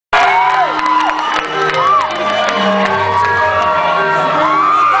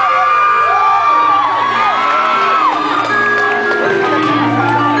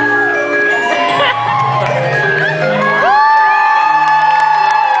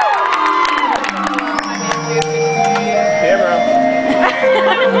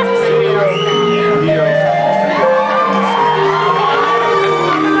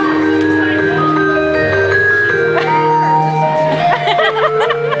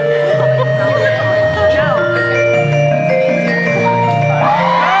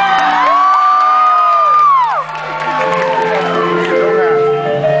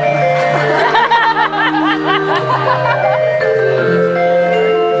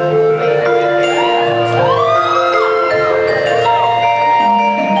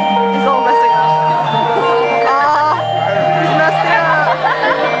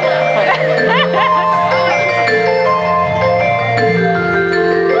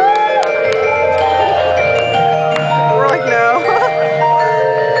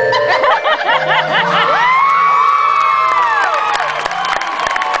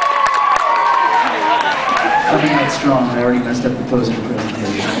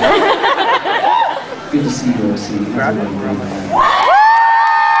see you, OC. Grab it. No,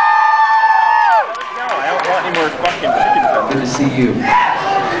 I don't want any more fucking chicken tenders. Good to see you. I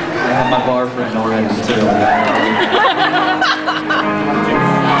have my bar friend already, too.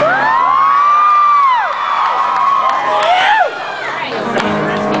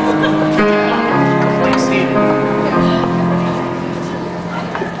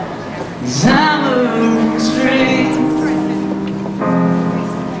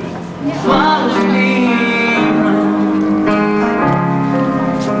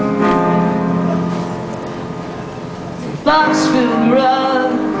 Box filled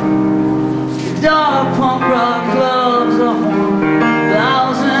rug, dark punk rock clubs of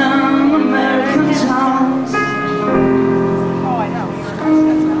 1,000 American towns. Oh, I know.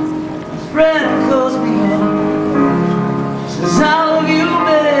 A friend calls me up, says, how have you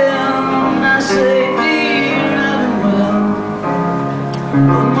been? I say, dear, I've been well,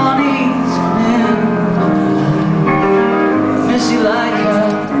 but money's come in. Miss you like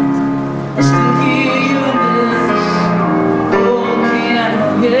hell, I still hear you in this.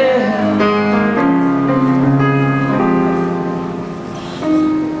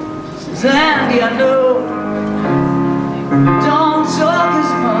 Andy, I know, don't talk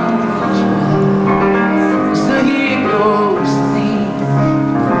as much, as the heroes theme.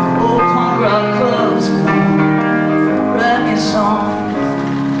 Old punk rock clubs, write me a song,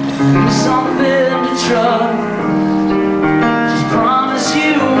 give me a song.